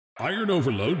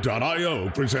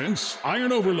IronOverload.io presents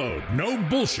Iron Overload No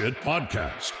Bullshit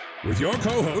Podcast with your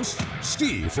co-hosts,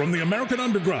 Steve from the American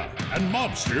Underground and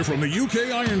Mobster from the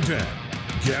UK Iron Den.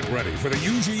 Get ready for the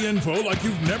UG info like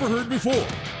you've never heard before.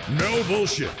 No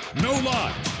bullshit, no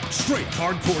lies, straight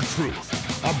hardcore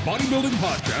truth. A bodybuilding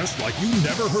podcast like you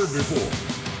never heard before.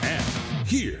 And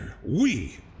here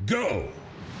we go.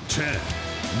 10,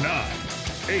 9,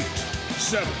 8,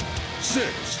 7,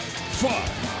 6,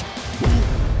 5...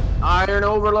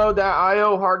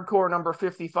 IronOverload.io hardcore number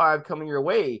 55 coming your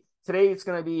way. Today it's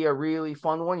going to be a really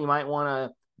fun one. You might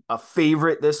want to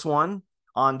favorite this one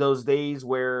on those days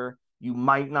where you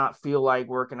might not feel like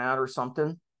working out or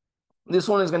something. This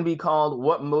one is going to be called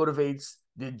What Motivates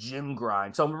the Gym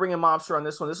Grind. So I'm bringing Mobster on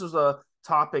this one. This was a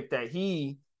topic that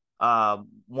he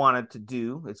wanted to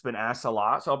do. It's been asked a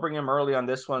lot. So I'll bring him early on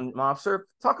this one. Mobster,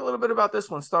 talk a little bit about this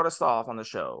one. Start us off on the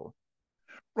show.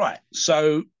 Right.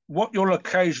 So what you'll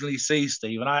occasionally see,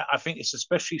 Steve, and I think this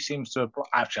especially seems to apply,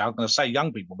 actually, I'm going to say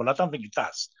young people, but I don't think it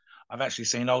does. I've actually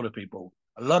seen older people.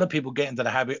 A lot of people get into the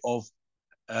habit of,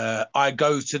 I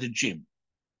go to the gym,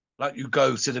 like you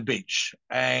go to the beach.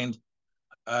 And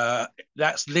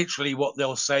that's literally what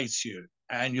they'll say to you.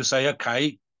 And you say,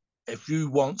 okay, if you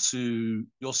want to,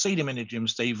 you'll see them in the gym,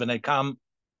 Steve, and they come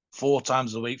 4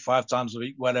 times a week, 5 times a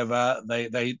week, whatever.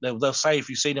 They'll say, if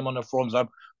you see them on the forums,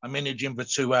 I'm in the gym for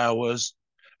 2 hours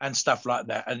and stuff like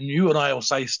that. And you and I will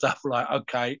say stuff like,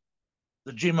 okay,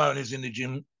 the gym owner's in the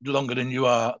gym longer than you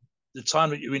are. The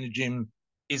time that you're in the gym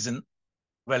isn't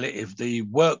relative. The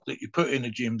work that you put in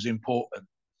the gym is important.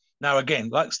 Now, again,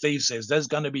 like Steve says, there's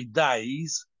going to be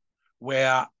days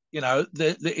where, you know,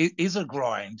 it is a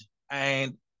grind.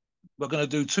 And we're going to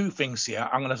do 2 things here.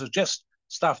 I'm going to suggest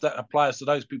stuff that applies to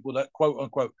those people that, quote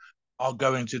unquote, are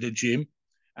going to the gym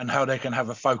and how they can have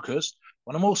a focus.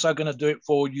 But I'm also going to do it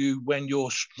for you when you're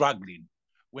struggling,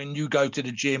 when you go to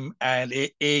the gym and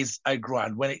it is a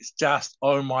grind, when it's just,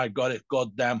 oh my God, it's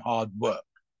goddamn hard work.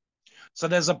 So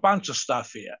there's a bunch of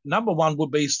stuff here. Number 1 would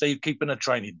be, Steve, keeping a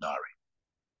training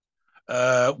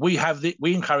diary. We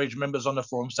encourage members on the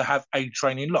forums to have a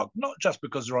training log, not just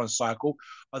because they're on cycle,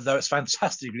 although it's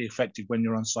fantastically effective when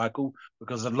you're on cycle,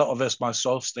 because a lot of us,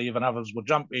 myself, Steve, and others will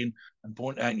jump in and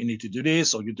point out you need to do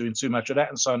this or you're doing too much of that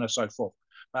and so on and so forth.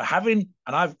 But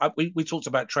we talked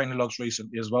about training logs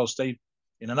recently as well, Steve,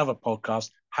 in another podcast.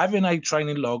 Having a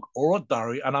training log or a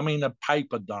diary, and I mean a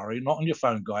paper diary, not on your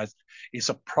phone, guys, is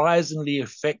surprisingly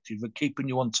effective at keeping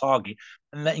you on target.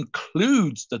 And that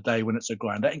includes the day when it's a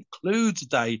grind. That includes the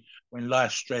day when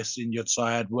life's stressing, you're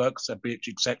tired, work's a bitch,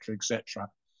 etc., etc.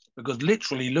 Because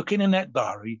literally looking in that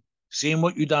diary, seeing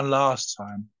what you've done last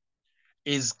time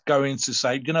is going to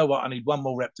say, you know what, I need 1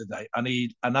 more rep today. I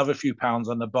need another few pounds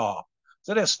on the bar.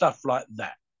 So there's stuff like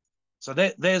that. So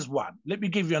there's one. Let me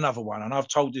give you another one. And I've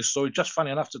told this story just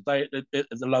funny enough today at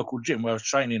the local gym where I was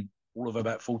training all of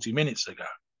about 40 minutes ago.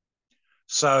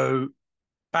 So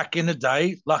back in the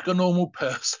day, like a normal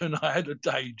person, I had a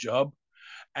day job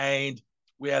and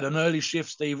we had an early shift,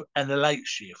 Steve, and a late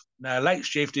shift. Now, late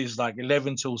shift is like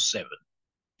 11 till 7.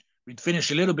 We'd finish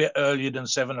a little bit earlier than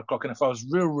 7 o'clock. And if I was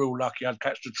real lucky, I'd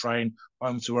catch the train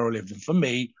home to where I lived. And for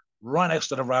me, right next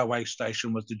to the railway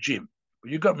station was the gym.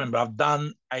 But you've got to remember, I've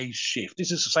done a shift.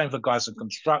 This is the same for guys in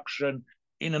construction,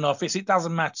 in an office. It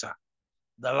doesn't matter.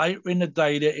 The later in the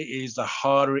day that it is, the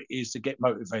harder it is to get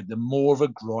motivated, the more of a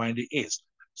grind it is.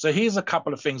 So here's a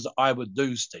couple of things that I would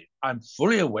do, Steve. I'm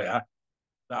fully aware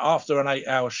that after an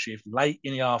 8-hour shift, late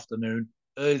in the afternoon,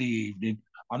 early evening,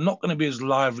 I'm not going to be as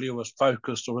lively or as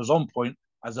focused or as on point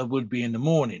as I would be in the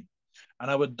morning. And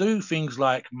I would do things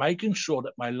like making sure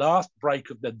that my last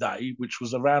break of the day, which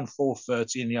was around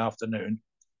 4:30 in the afternoon,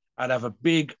 I'd have a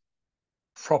big,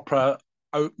 proper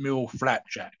oatmeal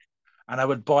flapjack. And I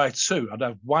would buy 2. I'd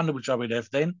have 1, which I would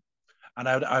have then. And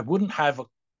I wouldn't have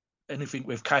anything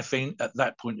with caffeine at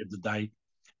that point of the day.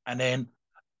 And then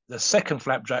the second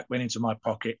flapjack went into my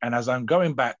pocket. And as I'm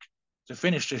going back to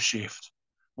finish the shift,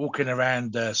 walking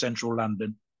around central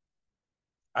London,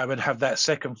 I would have that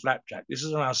second flapjack. This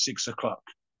is around 6 o'clock.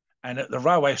 And at the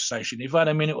railway station, if I had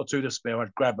a minute or 2 to spare,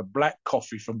 I'd grab a black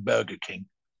coffee from Burger King,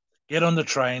 get on the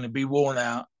train and be worn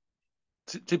out.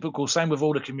 Typical, same with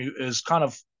all the commuters, kind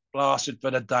of blasted for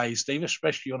the day, Steve,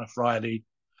 especially on a Friday,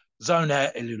 zone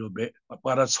out a little bit. But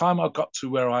by the time I got to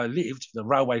where I lived, the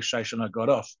railway station I got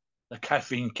off, the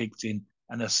caffeine kicked in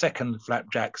and the second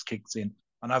flapjacks kicked in.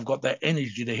 And I've got that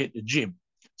energy to hit the gym.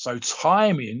 So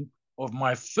timing of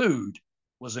my food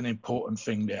was an important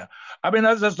thing there. I mean,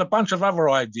 there's a bunch of other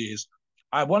ideas.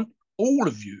 I want all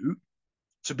of you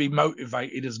to be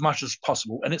motivated as much as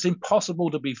possible. And it's impossible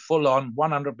to be full on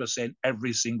 100%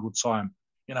 every single time.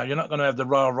 You're not going to have the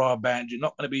rah-rah band. You're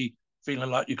not going to be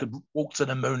feeling like you could walk to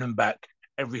the moon and back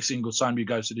every single time you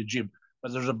go to the gym.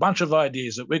 But there's a bunch of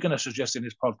ideas that we're going to suggest in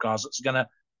this podcast that's going to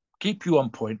keep you on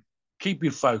point, keep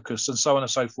you focused, and so on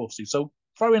and so forth. So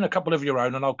throw in a couple of your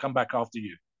own, and I'll come back after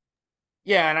you.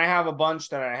 Yeah, and I have a bunch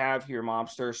that I have here,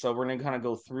 Mobster. So we're gonna kind of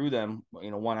go through them,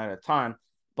 one at a time.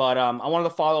 But I wanted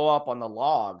to follow up on the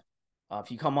log. If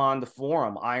you come on the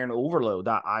forum,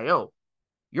 ironoverload.io,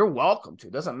 you're welcome to.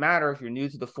 It doesn't matter if you're new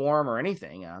to the forum or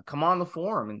anything. Come on the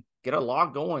forum and get a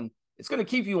log going. It's going to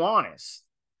keep you honest.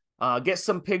 Get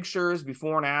some pictures,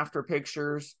 before and after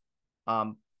pictures.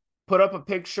 Put up a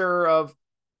picture of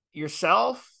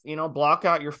yourself, block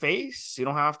out your face. You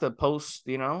don't have to post,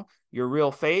 your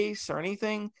real face or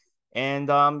anything. And,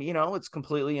 it's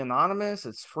completely anonymous.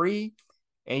 It's free.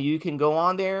 And you can go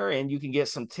on there and you can get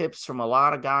some tips from a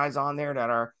lot of guys on there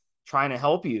that are trying to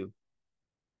help you.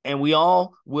 And we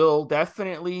all will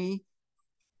definitely,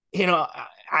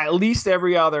 at least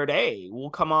every other day,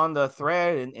 we'll come on the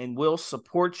thread and we'll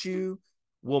support you.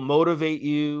 We'll motivate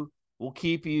you. We'll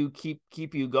keep you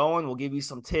going. We'll give you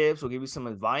some tips. We'll give you some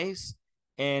advice.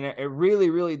 And it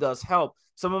really, really does help.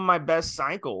 Some of my best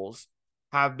cycles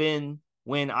have been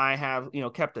when I have,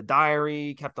 kept a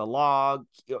diary, kept a log,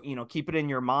 keep it in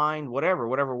your mind,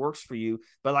 whatever works for you.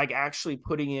 But like actually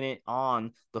putting it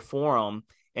on the forum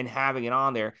and having it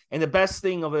on there. And the best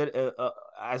thing of it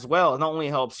as well, it not only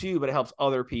helps you, but it helps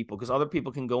other people, because other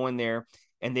people can go in there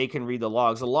and they can read the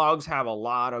logs. The logs have a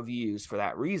lot of views for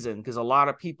that reason, because a lot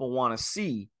of people want to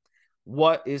see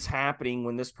what is happening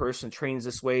when this person trains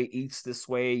this way, eats this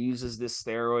way, uses this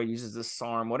steroid, uses this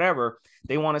SARM, whatever.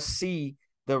 They want to see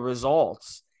the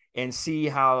results and see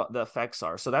how the effects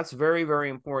are. So that's very, very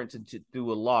important to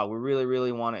do a log. We really,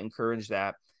 really want to encourage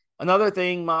that. Another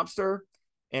thing, Mobster,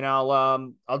 and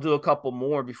I'll do a couple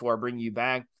more before I bring you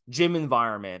back. Gym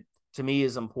environment to me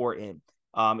is important.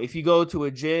 If you go to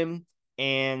a gym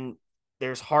and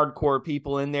there's hardcore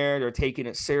people in there, they're taking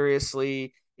it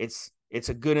seriously. It's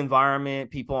a good environment.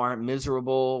 People aren't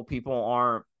miserable. People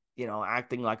aren't,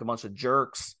 acting like a bunch of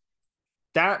jerks.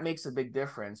 That makes a big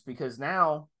difference, because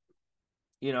now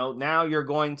you're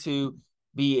going to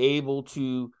be able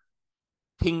to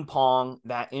ping pong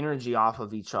that energy off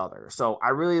of each other. So I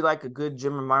really like a good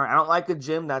gym environment. I don't like a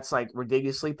gym that's like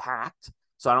ridiculously packed.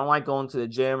 So I don't like going to the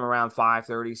gym around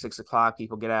 5:30, 6 o'clock.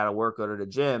 People get out of work, go to the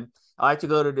gym. I like to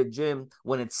go to the gym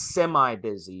when it's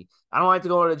semi-busy. I don't like to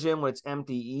go to the gym when it's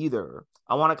empty either.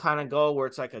 I want to kind of go where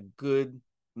it's like a good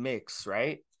mix,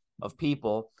 right, of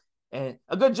people. And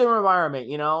a good gym environment,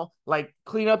 like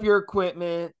clean up your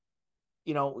equipment,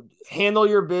 handle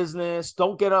your business.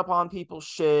 Don't get up on people's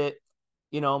shit.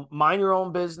 Mind your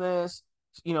own business,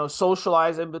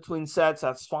 socialize in between sets.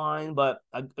 That's fine. But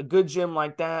a good gym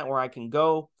like that, where I can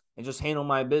go and just handle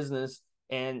my business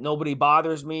and nobody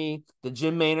bothers me. The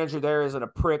gym manager there isn't a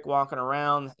prick walking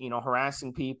around,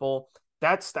 harassing people.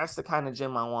 That's the kind of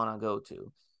gym I want to go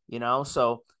to,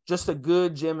 so just a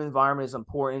good gym environment is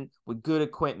important, with good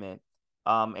equipment,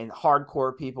 and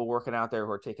hardcore people working out there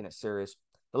who are taking it serious.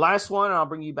 The last one, and I'll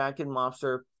bring you back in,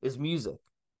 Mobster, is music.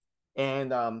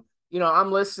 And,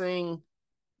 I'm listening,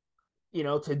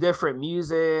 to different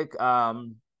music.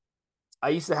 I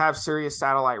used to have Sirius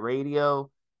satellite radio.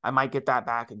 I might get that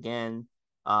back again.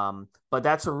 But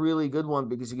that's a really good one,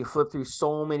 because you can flip through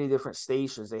so many different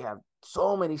stations. They have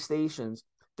so many stations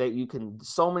that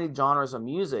so many genres of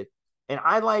music. And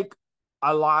I like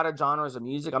a lot of genres of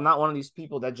music. I'm not one of these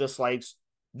people that just likes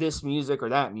this music or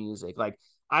that music. Like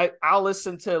I'll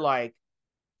listen to like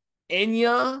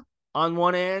Enya on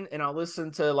one end, and I'll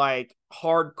listen to like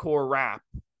hardcore rap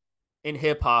and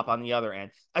hip hop on the other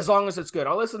end, as long as it's good.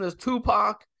 I'll listen to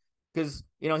Tupac, because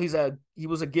he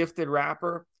was a gifted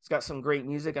rapper. He's got some great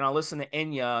music, and I'll listen to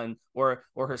Enya or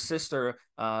her sister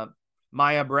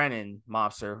Maya Brennan,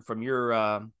 Mobster, from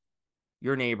your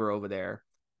neighbor over there.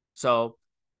 So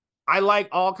I like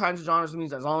all kinds of genres of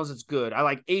music, as long as it's good. I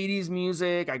like 80s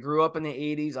music. I grew up in the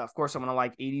 80s. Of course, I'm going to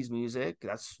like 80s music.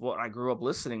 That's what I grew up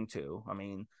listening to. I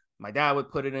mean, my dad would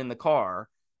put it in the car,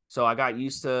 so I got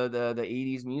used to the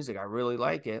 80s music. I really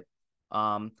like it.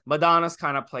 Madonna's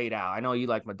kind of played out. I know you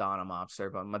like Madonna,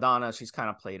 Mobster, but Madonna, she's kind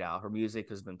of played out. Her music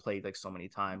has been played like so many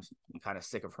times. I'm kind of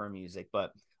sick of her music,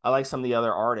 but I like some of the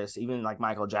other artists, even like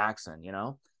Michael Jackson,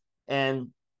 and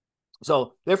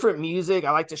so different music.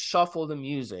 I like to shuffle the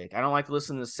music. I don't like to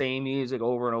listen to the same music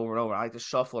over and over and over. I like to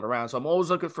shuffle it around. So I'm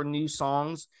always looking for new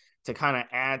songs to kind of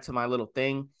add to my little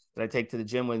thing that I take to the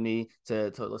gym with me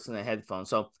to listen to headphones.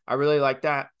 So I really like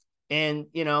that. And,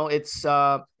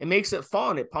 it makes it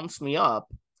fun. It pumps me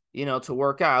up, to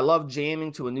work out. I love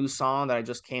jamming to a new song that I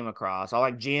just came across. I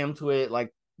like jam to it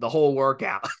like the whole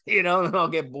workout, and then I'll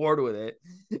get bored with it.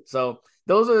 So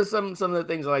those are some of the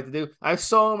things I like to do. I have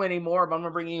so many more, but I'm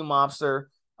gonna bring you Mobster,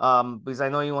 because I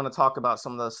know you want to talk about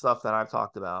some of the stuff that I've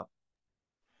talked about.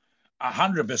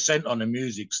 100% on the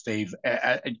music, Steve.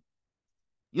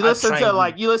 You listen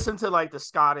to like the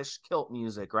Scottish kilt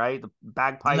music, right? The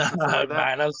bagpipes and stuff like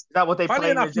that. Man, Is that what they play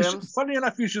in your gyms? Funny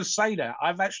enough, you should say that.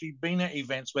 I've actually been at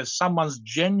events where someone's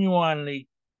genuinely.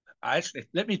 Actually,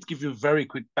 let me give you a very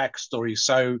quick backstory.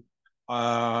 So,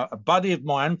 a buddy of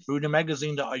mine through the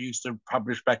magazine that I used to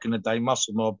publish back in the day,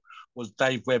 Muscle Mob, was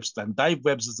Dave Webster. And Dave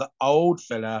Webster's an old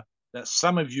fella that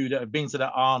some of you that have been to the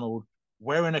Arnold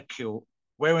wearing a kilt,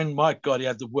 my God, he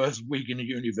had the worst wig in the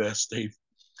universe, Steve.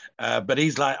 But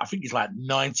I think he's like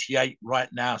 98 right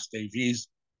now, Steve. He's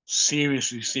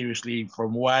seriously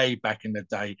from way back in the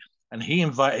day. And he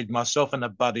invited myself and a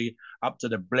buddy up to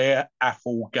the Blair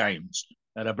Athol Games.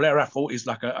 Now, the Blair Athol is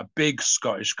like a big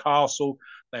Scottish castle.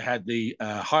 They had the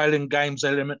Highland Games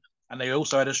element, and they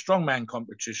also had a strongman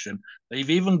competition. They've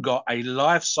even got a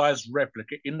life-size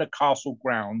replica in the castle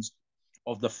grounds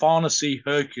of the Farnacy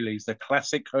Hercules, the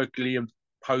classic Herculean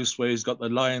post where he's got the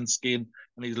lion skin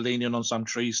and he's leaning on some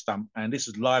tree stump, and this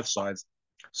is life size.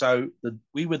 So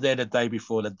we were there the day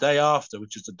before. The day after,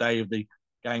 which is the day of the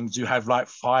games, you have like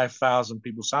 5,000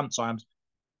 people, sometimes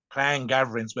clan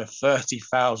gatherings where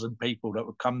 30,000 people that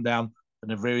would come down from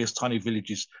the various tiny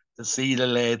villages to see the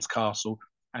Laird's Castle,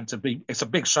 and it's a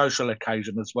big social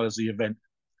occasion as well as the event.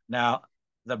 Now,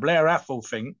 the Blair Athol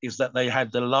thing is that they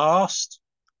had the last,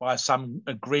 by some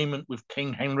agreement with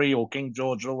King Henry or King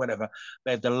George or whatever,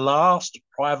 they're the last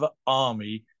private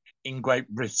army in Great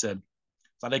Britain.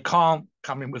 So they can't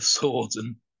come in with swords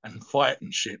and fight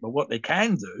and shit. But what they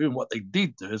can do, and what they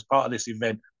did do as part of this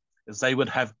event, is they would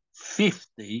have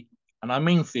 50, and I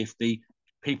mean 50,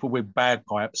 people with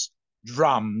bagpipes,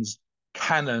 drums,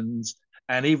 cannons,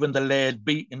 and even the Laird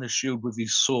beating the shield with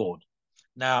his sword.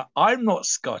 Now, I'm not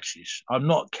Scottish. I'm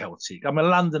not Celtic. I'm a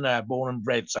Londoner, born and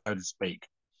bred, so to speak.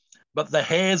 But the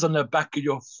hairs on the back of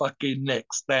your fucking neck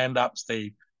stand up,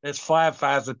 Steve. There's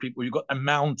 5,000 people. You've got the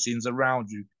mountains around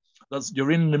you.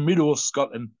 You're in the middle of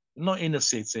Scotland, not in the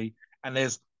city, and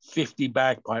there's 50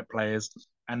 bagpipe players,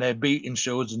 and they're beating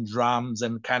shields and drums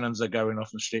and cannons are going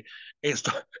off and shit. It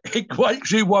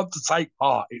makes you want to take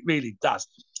part. It really does.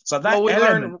 So that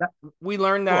we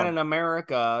learned that in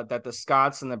America, that the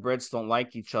Scots and the Brits don't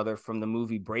like each other from the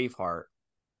movie Braveheart.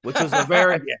 Which was a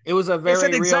very, it was a very it's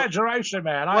an exaggeration,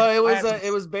 man.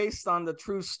 It was based on the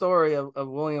true story of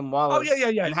William Wallace. Oh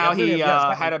yeah. And how he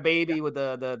had a baby with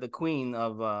the queen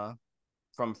of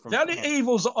from. The only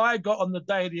evils that I got on the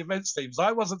day of the event, Steve, is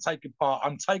I wasn't taking part.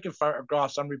 I'm taking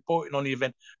photographs. I'm reporting on the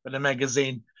event for the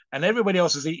magazine, and everybody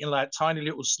else is eating like tiny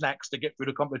little snacks to get through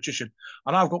the competition.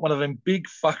 And I've got one of them big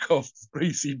fuck off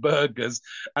greasy burgers,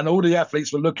 and all the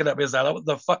athletes were looking at me and saying, "What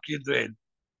the fuck are you doing?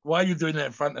 Why are you doing that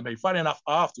in front of me?" Funny enough,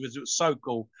 afterwards, it was so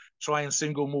cool trying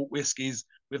single malt whiskies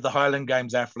with the Highland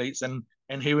Games athletes and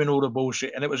hearing all the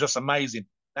bullshit. And it was just amazing.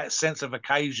 That sense of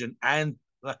occasion and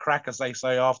the crack, as they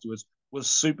say afterwards, was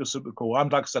super, super cool. I'm,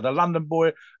 like I said, a London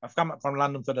boy. I've come up from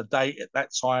London for the day at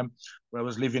that time where I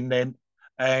was living then.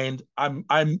 And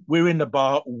we're in the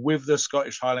bar with the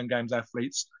Scottish Highland Games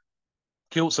athletes.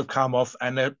 Kilts have come off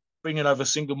and they're bringing over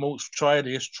single malts, try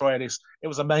this. It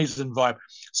was an amazing vibe.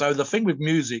 So the thing with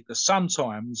music, that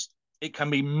sometimes it can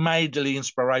be majorly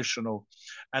inspirational.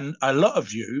 And a lot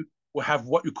of you will have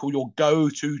what you call your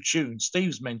go-to tune.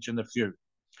 Steve's mentioned a few.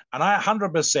 And I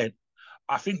 100%,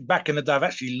 I think back in the day, I've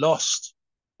actually lost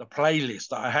the playlist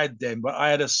that I had then, but I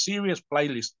had a serious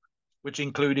playlist which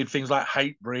included things like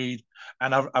Hatebreed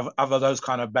and other those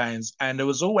kind of bands. And there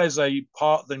was always a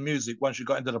part of the music, once you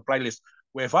got into the playlist,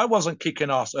 where if I wasn't kicking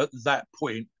ass at that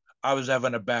point, I was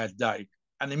having a bad day.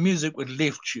 And the music would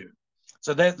lift you.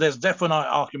 So there's definite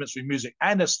arguments with music.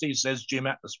 And as Steve says, gym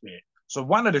atmosphere. So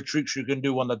one of the tricks you can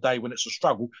do on the day when it's a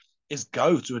struggle is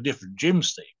go to a different gym,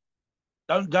 Steve.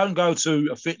 Don't go to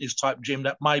a fitness type gym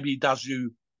that maybe does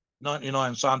you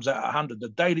 99 times out of 100. The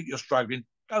day that you're struggling,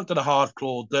 go to the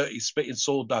hardcore, dirty, spitting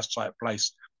sawdust type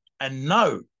place and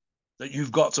know that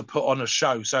you've got to put on a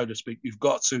show, so to speak. You've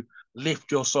got to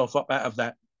lift yourself up out of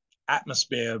that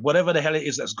atmosphere, whatever the hell it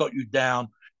is that's got you down.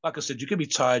 Like I said, you can be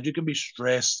tired, you can be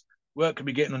stressed, work can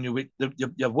be getting on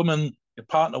your woman, your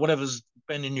partner, whatever's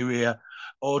been in your ear,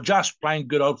 or just plain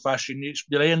good old-fashioned, it's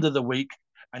the end of the week,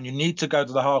 and you need to go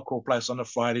to the hardcore place on a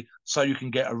Friday so you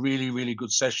can get a really, really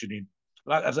good session in.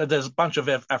 Like I said, there's a bunch of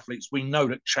athletes we know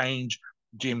that change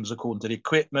gyms according to the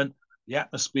equipment, the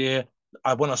atmosphere.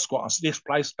 I want to squat on this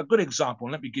place. A good example,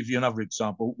 and let me give you another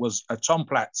example, was Tom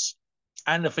Platz,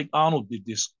 and I think Arnold did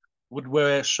this, would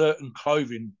wear certain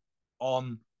clothing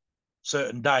on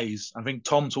certain days. I think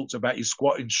Tom talked about his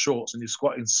squatting shorts and his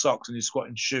squatting socks and his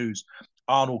squatting shoes.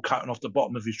 Arnold cutting off the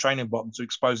bottom of his training bottom to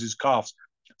expose his calves.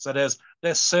 So there's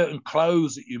certain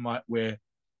clothes that you might wear.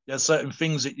 There's certain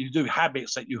things that you do,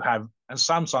 habits that you have. And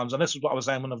sometimes, and this is what I was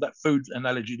saying, one of that food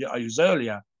analogy that I used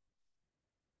earlier,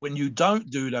 when you don't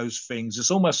do those things,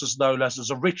 it's almost as though there's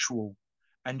a ritual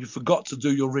and you forgot to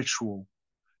do your ritual.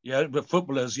 Yeah, the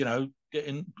footballers,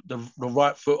 getting the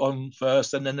right foot on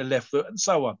first and then the left foot and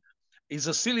so on. These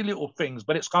are silly little things,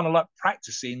 but it's kind of like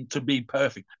practicing to be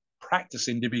perfect,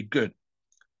 practicing to be good.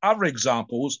 Other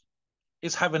examples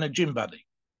is having a gym buddy.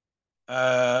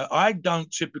 I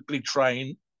don't typically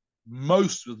train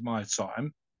most of my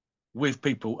time with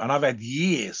people, and I've had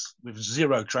years with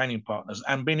zero training partners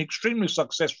and been extremely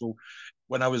successful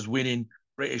when I was winning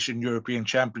British and European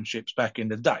championships back in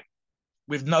the day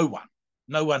with no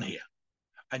one here.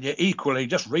 And yet equally,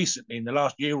 just recently, in the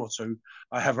last year or two,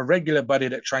 I have a regular buddy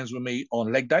that trains with me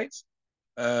on leg days.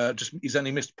 He's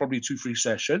only missed probably 2-3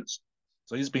 sessions.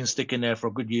 So he's been sticking there for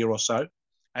a good year or so.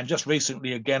 And just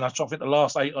recently, again, I think the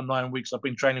last 8 or 9 weeks, I've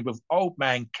been training with old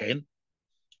man Ken,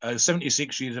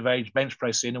 76 years of age, bench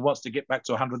pressing, and wants to get back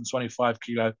to 125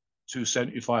 kilo to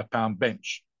 75 pound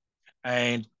bench.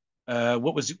 And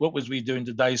what was we doing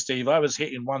today, Steve? I was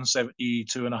hitting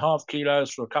 172.5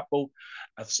 kilos for a couple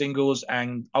of singles,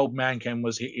 and old man Ken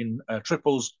was hitting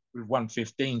triples with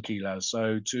 115 kilos,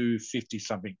 so 250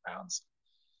 something pounds.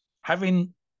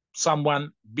 Having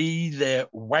someone be there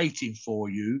waiting for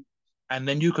you, and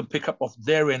then you can pick up off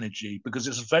their energy, because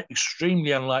it's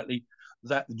extremely unlikely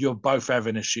that you're both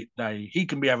having a shit day. He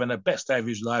can be having the best day of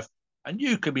his life, and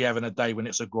you could be having a day when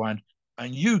it's a grind,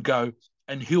 and you go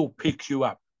and he'll pick you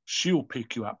up. She'll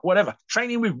pick you up, whatever.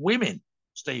 Training with women,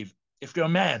 Steve, if you're a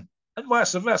man, and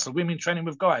vice versa, women training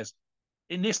with guys.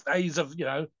 In this days of,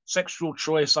 sexual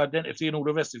choice, identity, and all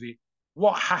the rest of it,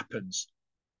 what happens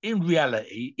in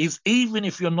reality is, even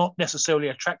if you're not necessarily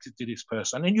attracted to this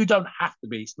person, and you don't have to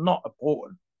be, it's not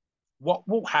important, what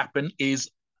will happen is,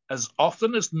 as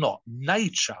often as not,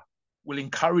 nature will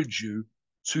encourage you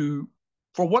to,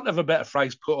 for want of a better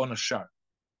phrase, put on a show.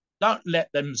 Don't let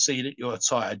them see that you're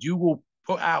tired. You will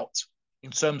put out,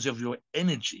 in terms of your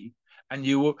energy, and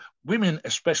you will, women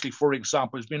especially, for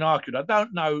example, has been argued. I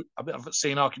don't know, I've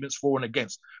seen arguments for and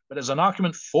against, but there's an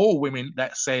argument for women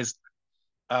that says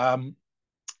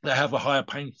they have a higher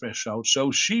pain threshold.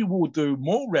 So she will do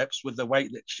more reps with the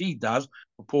weight that she does,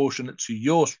 proportionate to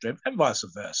your strength, and vice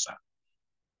versa.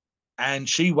 And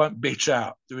she won't bitch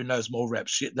out doing those more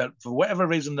reps. That for whatever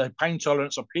reason, the pain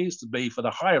tolerance appears to be, for the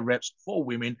higher reps for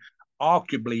women,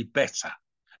 arguably better.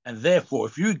 And therefore,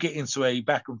 if you get into a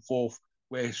back and forth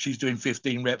where she's doing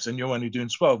 15 reps and you're only doing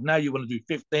 12, now you want to do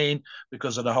 15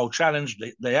 because of the whole challenge,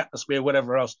 the atmosphere,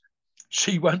 whatever else,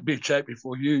 she won't bitch out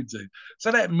before you do.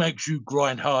 So that makes you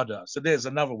grind harder. So there's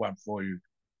another one for you.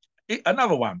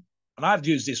 Another one, and I've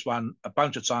used this one a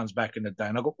bunch of times back in the day,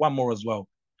 and I've got one more as well.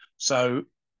 So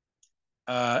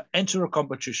enter a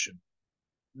competition.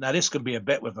 Now, this could be a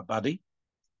bet with a buddy.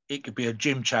 It could be a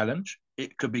gym challenge.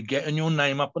 It could be getting your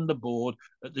name up on the board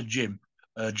at the gym.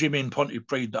 Gym in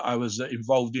Pontypridd that I was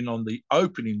involved in on the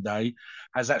opening day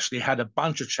has actually had a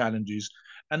bunch of challenges,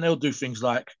 and they'll do things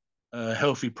like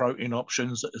healthy protein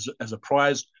options as a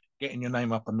prize, getting your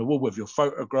name up on the wall with your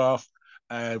photograph,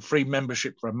 free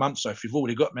membership for a month. So if you've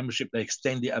already got membership, they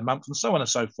extend it a month, and so on and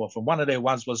so forth. And one of their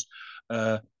ones was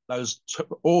those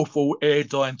awful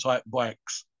Airdyne type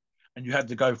bikes, and you had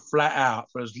to go flat out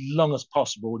for as long as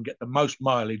possible and get the most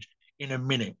mileage in a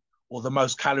minute, or the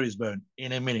most calories burned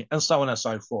in a minute, and so on and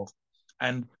so forth.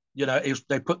 And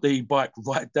they put the bike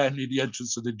right down near the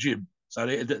entrance of the gym. So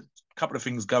a couple of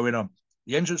things going on.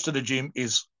 The entrance to the gym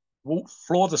is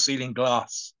floor to ceiling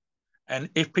glass, and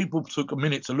if people took a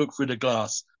minute to look through the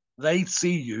glass, they'd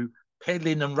see you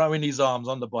pedaling and rowing his arms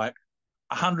on the bike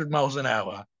 100 miles an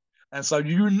hour. And so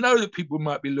that people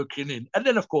might be looking in. And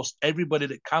then, of course, everybody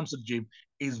that comes to the gym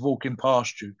is walking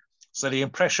past you. So the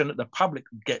impression that the public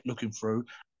get looking through,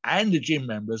 and the gym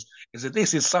members, is that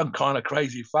this is some kind of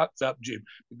crazy fucked up gym,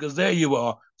 because there you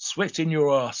are, sweating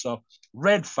your ass off,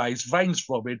 red face, veins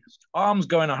throbbing, arms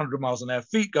going 100 miles an hour,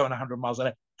 feet going 100 miles an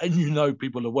hour, and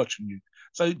people are watching you.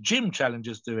 So gym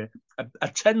challenges do it. A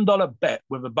 $10 bet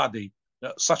with a buddy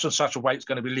that such and such a weight's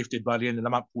going to be lifted by the end of the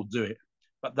month will do it.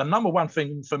 But the number one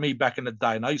thing for me back in the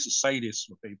day, and I used to say this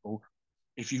for people,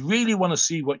 if you really want to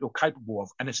see what you're capable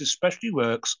of, and it especially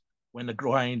works when the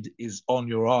grind is on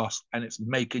your ass and it's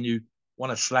making you want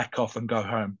to slack off and go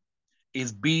home,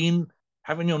 is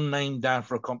having your name down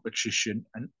for a competition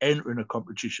and entering a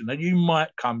competition. And you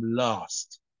might come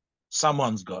last.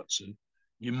 Someone's got to.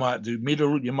 You might do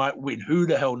middle, you might win. Who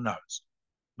the hell knows?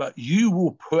 but you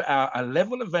will put out a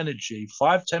level of energy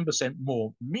 5-10%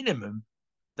 more minimum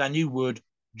than you would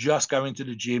just going to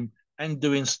the gym and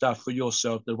doing stuff for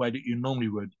yourself the way that you normally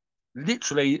would.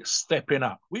 Literally stepping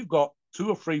up. We've got 2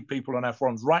 or 3 people on our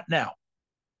forums right now,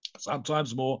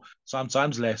 sometimes more,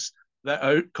 sometimes less, that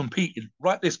are competing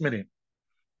right this minute.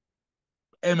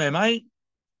 MMA,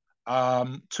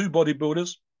 2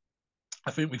 bodybuilders.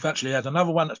 I think we've actually had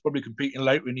another one that's probably competing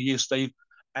later in the year, Steve,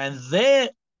 and their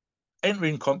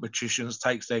entering competitions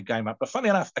takes their game up. But funny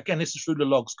enough, again, this is through the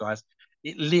logs, guys.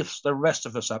 It lifts the rest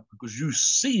of us up because you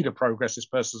see the progress this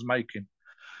person's making.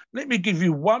 Let me give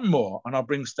you one more, and I'll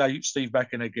bring Steve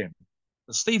back in again.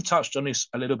 And Steve touched on this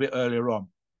a little bit earlier on.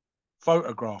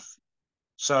 Photograph.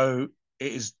 So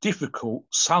it is difficult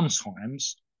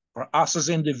sometimes for us as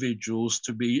individuals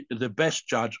to be the best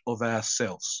judge of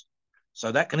ourselves.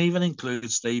 So that can even include,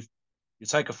 Steve, you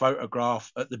take a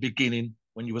photograph at the beginning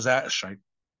when you was out of shape,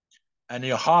 and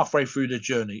you're halfway through the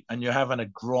journey and you're having a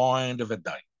grind of a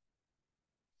day.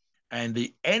 And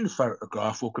the end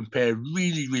photograph will compare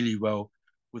really, really well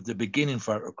with the beginning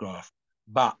photograph.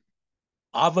 But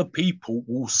other people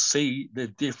will see the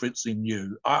difference in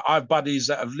you. I have buddies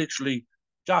that have literally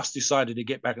just decided to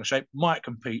get back in shape, might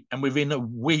compete, and within a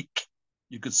week,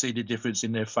 you could see the difference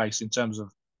in their face in terms of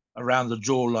around the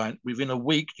jawline. Within a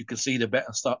week, you can see the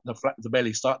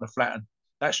belly starting to flatten.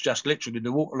 That's just literally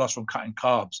the water loss from cutting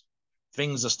carbs.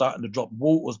 Things are starting to drop.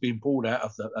 Water's being pulled out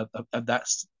of that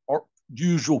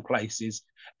usual places,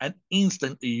 and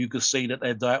instantly you could see that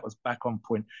their diet was back on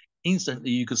point.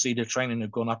 Instantly, you could see their training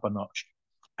had gone up a notch.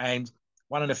 And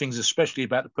one of the things, especially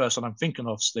about the person I'm thinking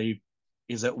of, Steve,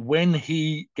 is that when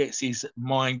he gets his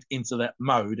mind into that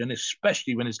mode, and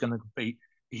especially when he's going to compete,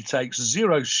 he takes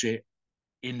zero shit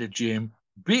in the gym.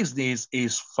 Business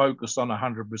is focused on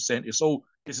 100%. It's all,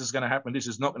 this is going to happen, this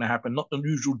is not going to happen, not the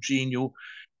usual genial,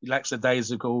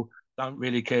 lackadaisical, don't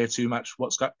really care too much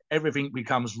what's got, everything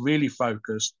becomes really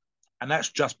focused. And that's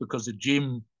just because the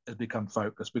gym has become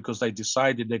focused, because they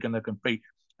decided they're going to compete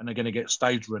and they're going to get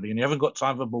stage ready. And they haven't got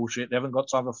time for bullshit. They haven't got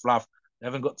time for fluff. They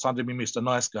haven't got time to be Mr.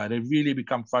 Nice Guy. They really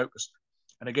become focused.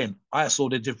 And again, I saw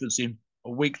the difference in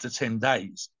a week to 10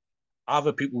 days.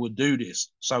 Other people would do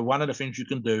this. So one of the things you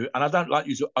can do, and I don't like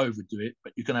you to overdo it,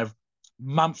 but you can have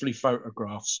monthly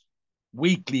photographs,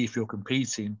 weekly if you're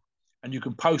competing, and you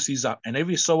can post these up. And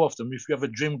every so often, if you have a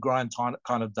gym grind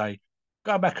kind of day,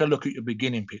 go back and look at your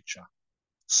beginning picture.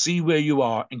 See where you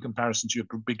are in comparison to your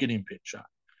beginning picture,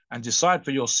 and decide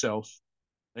for yourself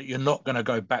that you're not going to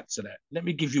go back to that. Let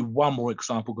me give you one more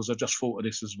example, because I just thought of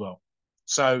this as well.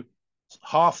 So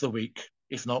half the week,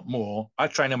 if not more, I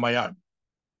train on my own.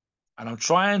 And I'm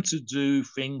trying to do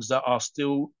things that are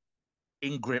still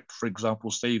in grip. For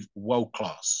example, Steve, world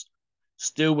class.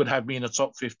 Still would have me in the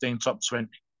top 15, top 20.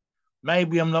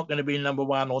 Maybe I'm not going to be number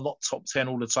 1 or not top 10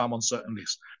 all the time on certain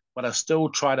lists, but I still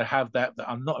try to have that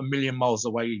I'm not a million miles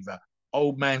away either.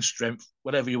 Old man strength,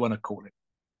 whatever you want to call it.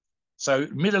 So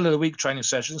middle of the week training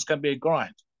sessions can be a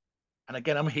grind. And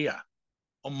again, I'm here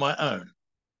on my own.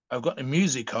 I've got the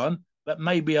music on, but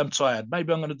maybe I'm tired.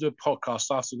 Maybe I'm going to do a podcast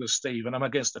after with Steve and I'm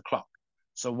against the clock.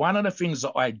 So one of the things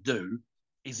that I do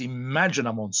is imagine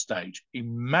I'm on stage,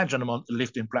 imagine I'm on the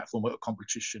lifting platform at a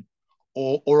competition,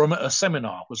 or I'm at a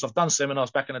seminar, because I've done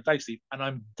seminars back in the day, Steve, and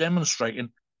I'm demonstrating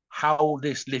how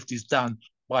this lift is done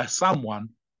by someone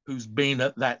who's been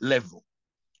at that level.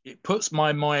 It puts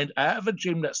my mind out of a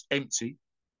gym that's empty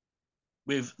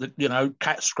with the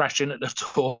cat scratching at the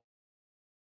door,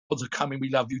 to come in, we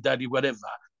love you, daddy, whatever.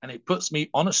 And it puts me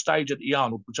on a stage at the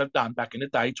Arnold, which I've done back in the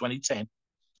day, 2010,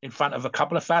 in front of a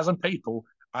couple of thousand people.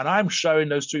 And I'm showing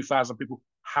those 2,000 people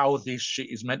how this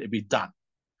shit is meant to be done.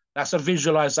 That's a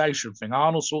visualization thing.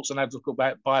 Arnold Schwarzenegger talk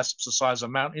about biceps the size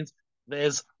of mountains.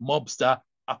 There's Mobster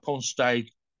up on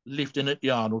stage lifting at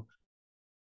the Arnold.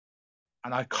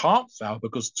 And I can't fail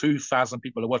because 2,000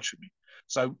 people are watching me.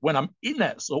 So when I'm in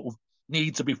that sort of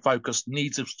need to be focused,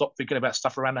 need to stop thinking about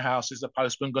stuff around the house, is the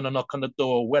postman going to knock on the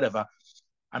door or whatever,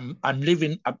 I'm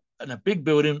living in a big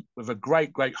building with a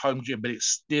great home gym, but it's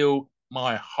still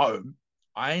my home.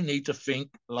 I need to think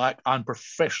like I'm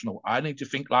professional. I need to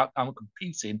think like I'm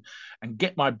competing and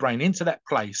get my brain into that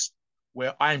place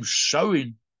where I'm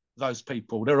showing those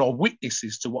people there are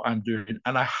witnesses to what I'm doing.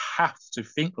 And I have to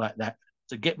think like that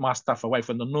to get my stuff away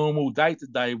from the normal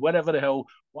day-to-day, whatever the hell,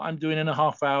 what I'm doing in a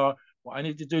half hour, what I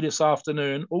need to do this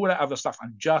afternoon, all that other stuff,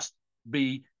 and just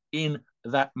be in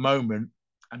that moment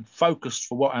and focused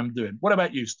for what I'm doing. What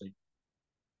about you, Steve?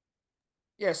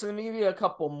 Yeah, so let me give you a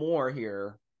couple more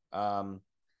here.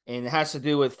 And it has to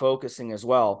do with focusing as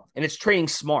well. And it's training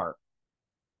smart.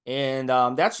 And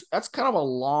that's kind of a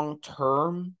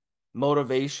long-term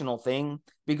motivational thing,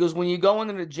 because when you go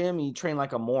into the gym, you train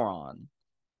like a moron,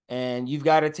 and you've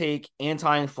got to take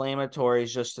anti-inflammatories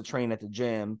just to train at the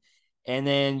gym. And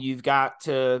then you've got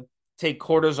to take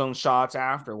cortisone shots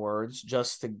afterwards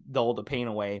just to dull the pain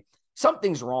away.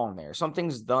 Something's wrong there.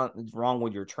 Something's wrong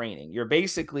with your training. You're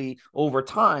basically, over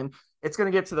time, it's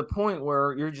going to get to the point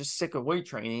where you're just sick of weight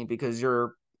training because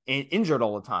you're injured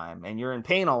all the time and you're in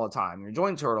pain all the time. Your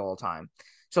joints hurt all the time.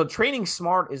 So training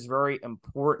smart is very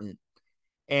important.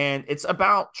 And it's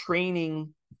about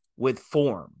training with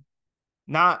form,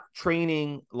 not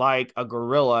training like a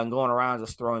gorilla and going around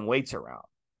just throwing weights around,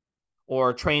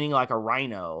 or training like a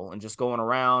rhino and just going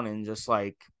around and just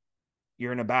like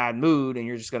you're in a bad mood and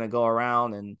you're just going to go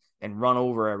around and run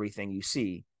over everything you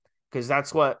see. Because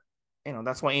that's what,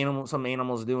 that's what some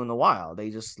animals do in the wild. They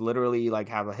just literally like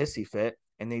have a hissy fit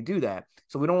and they do that.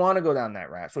 So we don't want to go down that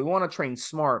route. So we want to train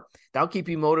smart. That'll keep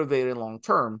you motivated long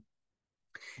term.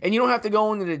 And you don't have to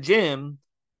go into the gym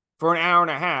for an hour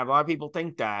and a half. A lot of people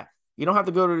think that. You don't have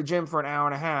to go to the gym for an hour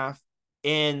and a half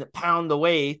and pound the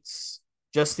weights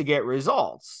just to get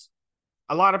results.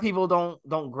 A lot of people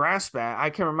don't grasp that. I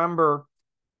can remember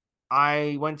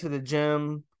I went to the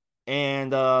gym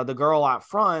and the girl out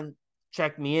front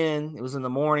checked me in. It was in the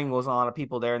morning. There wasn't a lot of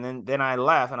people there. And then I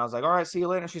left and I was like, all right, see you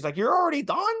later. She's like, you're already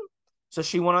done? So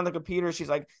she went on the computer. She's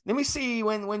like, let me see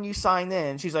when you signed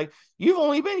in. She's like, you've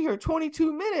only been here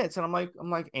 22 minutes. And I'm like,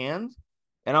 and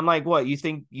I'm like, what, you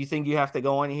think you have to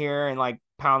go in here and like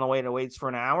pound away the weights for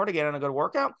an hour to get in a good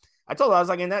workout? I told her, I was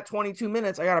like, in that 22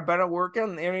 minutes, I got a better workout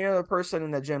than any other person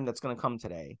in the gym that's going to come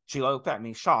today. She looked at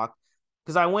me shocked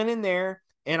because I went in there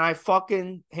and I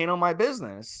fucking handled my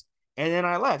business. And then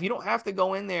I left. You don't have to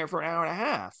go in there for an hour and a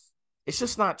half. It's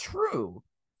just not true,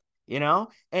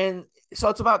 And so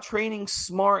it's about training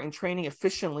smart and training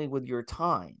efficiently with your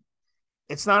time.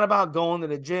 It's not about going to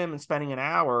the gym and spending an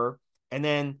hour and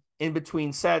then in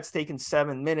between sets taking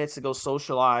 7 minutes to go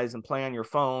socialize and play on your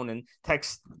phone and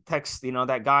text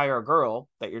that guy or girl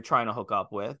that you're trying to hook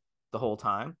up with the whole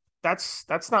time. That's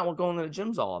not what going to the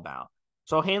gym's all about.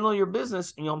 So handle your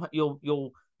business and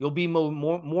you'll be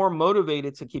more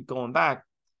motivated to keep going back.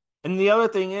 And the other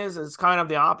thing is it's kind of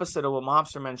the opposite of what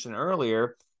Mobster mentioned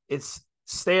earlier. It's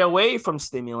stay away from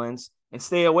stimulants and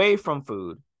stay away from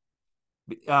food.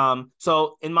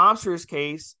 So in Mobster's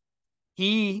case,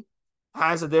 he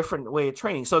has a different way of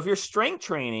training. So if you're strength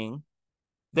training,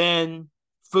 then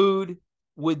food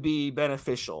would be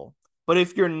beneficial. But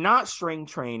if you're not strength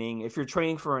training, if you're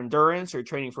training for endurance or you're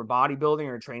training for bodybuilding or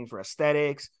you're training for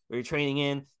aesthetics or you're training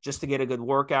in just to get a good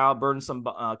workout, burn some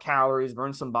calories,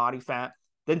 burn some body fat,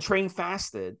 then train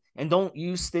fasted and don't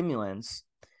use stimulants,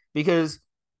 because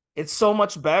it's so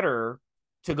much better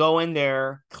to go in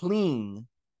there clean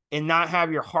and not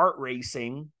have your heart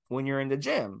racing when you're in the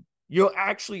gym. You'll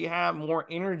actually have more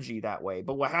energy that way.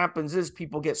 But what happens is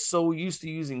people get so used to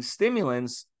using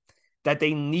stimulants that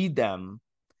they need them.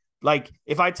 Like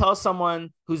if I tell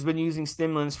someone who's been using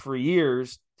stimulants for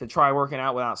years to try working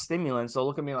out without stimulants, they'll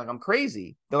look at me like I'm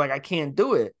crazy. They're like, I can't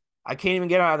do it. I can't even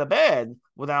get out of the bed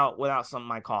without some of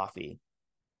my coffee.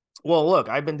 Well, look,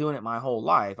 I've been doing it my whole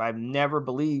life. I've never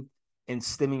believed in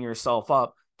stimming yourself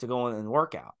up to go in and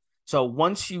work out. So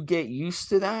once you get used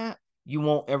to that, you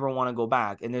won't ever want to go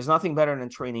back. And there's nothing better than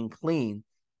training clean.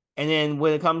 And then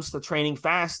when it comes to training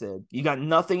fasted, you got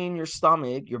nothing in your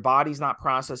stomach. Your body's not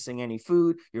processing any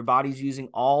food. Your body's using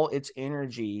all its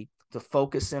energy to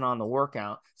focus in on the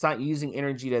workout. It's not using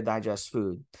energy to digest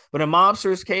food. But in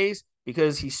Mobster's case,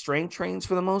 because he strength trains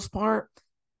for the most part,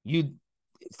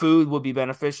 food will be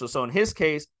beneficial. So in his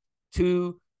case,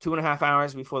 2.5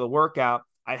 hours before the workout,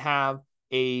 I'd have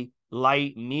a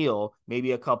light meal,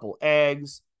 maybe a couple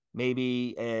eggs,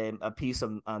 maybe a piece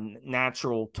of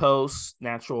natural toast,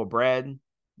 natural bread,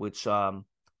 which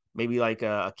maybe like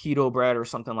a keto bread or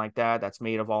something like that. That's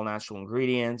made of all natural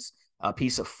ingredients, a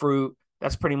piece of fruit.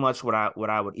 That's pretty much what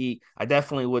I would eat. I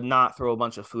definitely would not throw a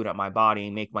bunch of food at my body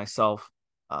and make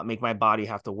my body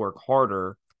have to work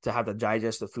harder to have to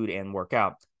digest the food and work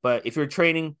out. But if you're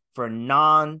training for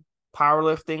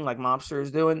non-powerlifting like Mobster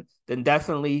is doing, then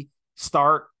definitely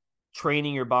start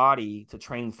training your body to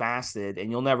train fasted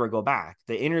and you'll never go back.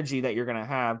 The energy that you're going to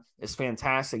have is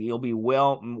fantastic. You'll be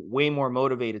way more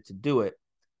motivated to do it,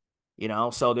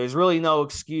 so there's really no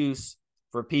excuse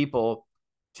for people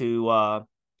to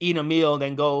eat a meal,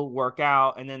 then go work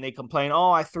out. And then they complain,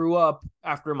 oh, I threw up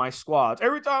after my squats.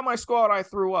 Every time I squat, I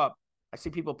threw up. I see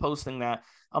people posting that.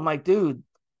 I'm like, dude,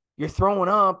 you're throwing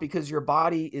up because your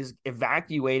body is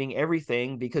evacuating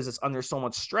everything because it's under so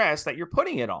much stress that you're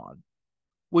putting it on,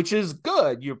 which is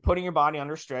good. You're putting your body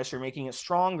under stress. You're making it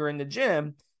stronger in the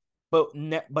gym.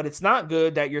 but it's not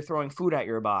good that you're throwing food at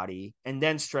your body and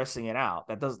then stressing it out.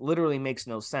 That literally makes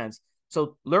no sense.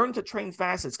 So learn to train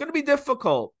fast. It's going to be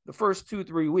difficult the first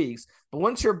 2-3 weeks, but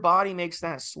once your body makes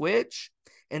that switch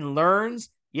and learns,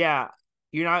 yeah,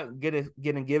 you're not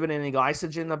getting given any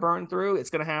glycogen to burn through. It's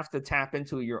going to have to tap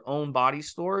into your own body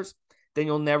stores. Then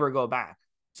you'll never go back.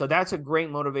 So that's a great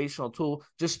motivational tool.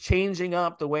 Just changing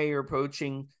up the way you're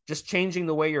approaching, just changing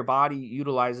the way your body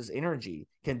utilizes energy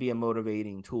can be a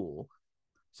motivating tool.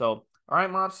 So, all right,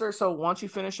 Mobster. So why don't you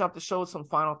finish up the show with some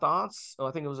final thoughts?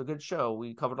 I think it was a good show.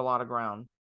 We covered a lot of ground.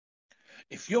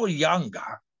 If you're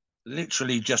younger,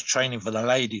 literally just training for the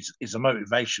ladies is a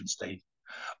motivation, Steve.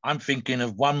 I'm thinking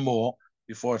of one more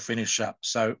before I finish up.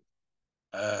 So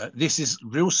this is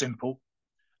real simple,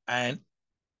 and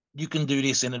you can do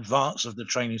this in advance of the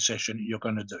training session you're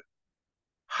going to do.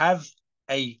 Have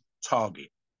a target.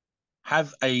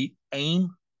 Have a aim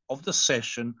of the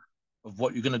session of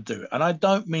what you're going to do. And I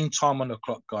don't mean time on the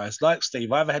clock, guys. Like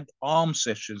Steve, I've had arm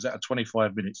sessions that are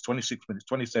 25 minutes, 26 minutes,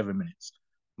 27 minutes,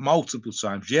 multiple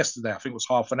times. Yesterday, I think it was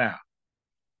half an hour.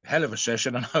 Hell of a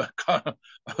session. And I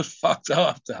was fucked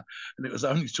after. And it was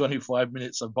only 25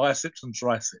 minutes of biceps and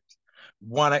triceps.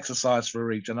 One exercise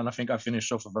for each. And then I think I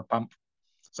finished off with a pump.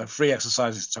 So 3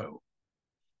 exercises total.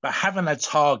 But having a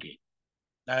target,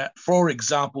 for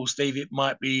example, Steve, it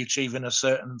might be achieving a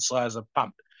certain size of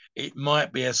pump. It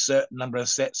might be a certain number of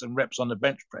sets and reps on the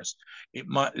bench press. It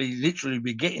might literally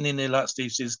be getting in there, like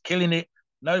Steve says, killing it,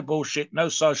 no bullshit, no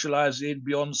socializing,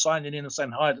 beyond signing in and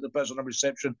saying hi to the person on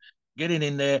reception, getting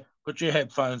in there, put your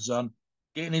headphones on,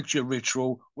 getting into your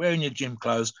ritual, wearing your gym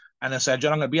clothes, and I said,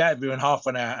 John, I'm going to be out of here in half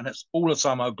an hour, and that's all the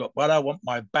time I've got. But I want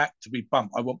my back to be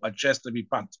pumped. I want my chest to be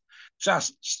pumped.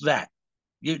 Just that.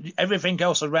 Everything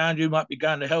else around you might be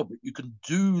going to help, but you can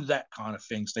do that kind of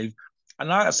thing, Steve. And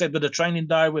like I said, with the training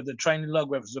diet, with the training log,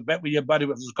 whether it's a bet with your buddy,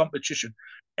 whether it's a competition,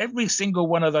 every single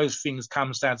one of those things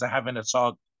comes down to having a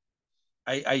target,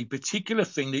 a particular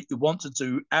thing that you want to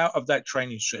do out of that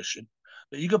training session.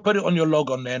 That you can put it on your log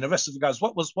on there, and the rest of it goes,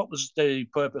 what was the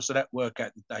purpose of that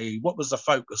workout today? What was the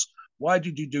focus? Why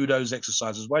did you do those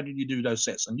exercises? Why did you do those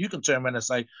sets? And you can turn around and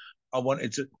say, I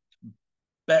wanted to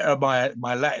better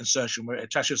my lat insertion where it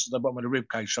attaches to the bottom of the rib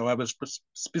cage. So I was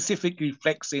specifically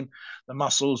flexing the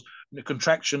muscles and the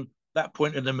contraction, that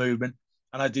point in the movement.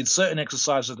 And I did certain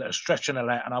exercises that are stretching the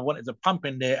lat, and I wanted to pump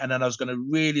in there, and then I was going to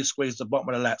really squeeze the bottom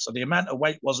of the lat. So the amount of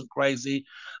weight wasn't crazy.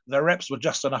 The reps were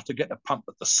just enough to get the pump,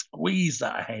 but the squeeze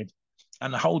that I had,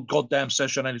 and the whole goddamn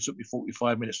session only took me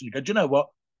 45 minutes. And you go, do you know what?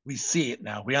 We see it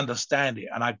now. We understand it.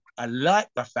 And I like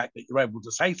the fact that you're able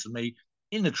to say to me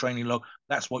in the training log,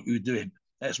 that's what you're doing.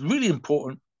 That's really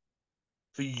important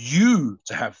for you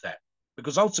to have that.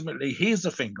 Because ultimately, here's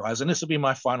the thing, guys, and this will be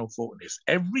my final thought on this.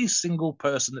 Every single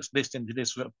person that's listening to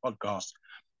this podcast,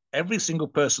 every single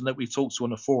person that we talk to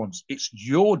on the forums, it's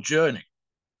your journey,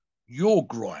 your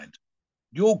grind,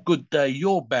 your good day,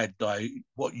 your bad day,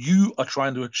 what you are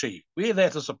trying to achieve. We're there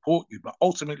to support you, but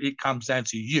ultimately it comes down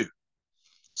to you.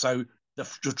 So the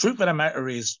truth of the matter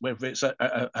is, whether it's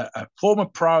a former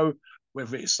pro,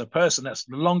 whether it's the person that's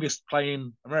the longest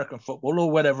playing American football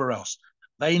or whatever else,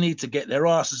 they need to get their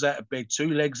asses out of bed,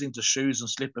 2 legs into shoes and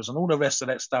slippers and all the rest of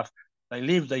that stuff. They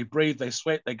live, they breathe, they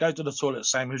sweat, they go to the toilet,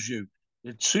 same as you.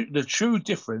 The true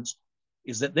difference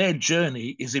is that their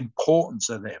journey is important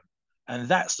to them. And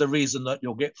that's the reason that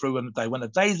you'll get through in the day. When the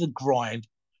day's a grind,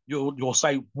 you'll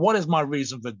say, what is my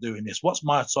reason for doing this? What's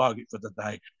my target for the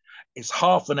day? It's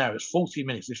half an hour, it's 40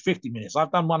 minutes, it's 50 minutes.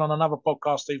 I've done one on another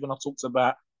podcast, Stephen. I talked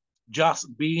about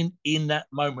just being in that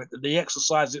moment, the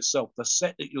exercise itself, the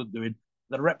set that you're doing,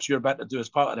 the reps you're about to do as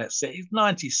part of that set is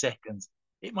 90 seconds.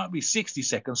 It might be 60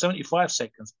 seconds, 75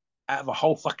 seconds out of a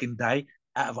whole fucking day,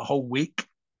 out of a whole week.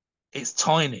 It's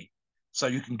tiny. So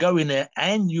you can go in there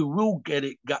and you will get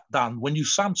it done when you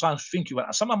sometimes think about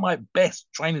it. Some of my best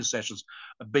training sessions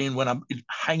have been when I'm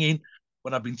hanging,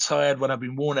 when I've been tired, when I've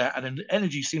been worn out, and then the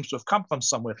energy seems to have come from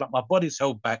somewhere. It's like my body's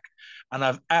held back and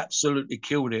I've absolutely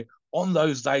killed it on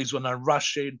those days when I'm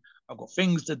rushing, I've got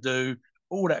things to do,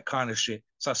 all that kind of shit.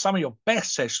 So some of your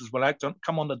best sessions will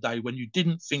come on the day when you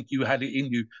didn't think you had it in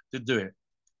you to do it.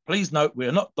 Please note, we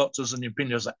are not doctors and the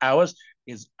opinions are ours.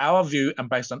 It's our view and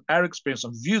based on our experience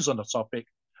and views on the topic.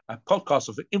 A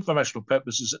podcast for informational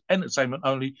purposes and entertainment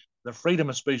only. The freedom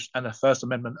of speech and the First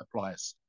Amendment applies.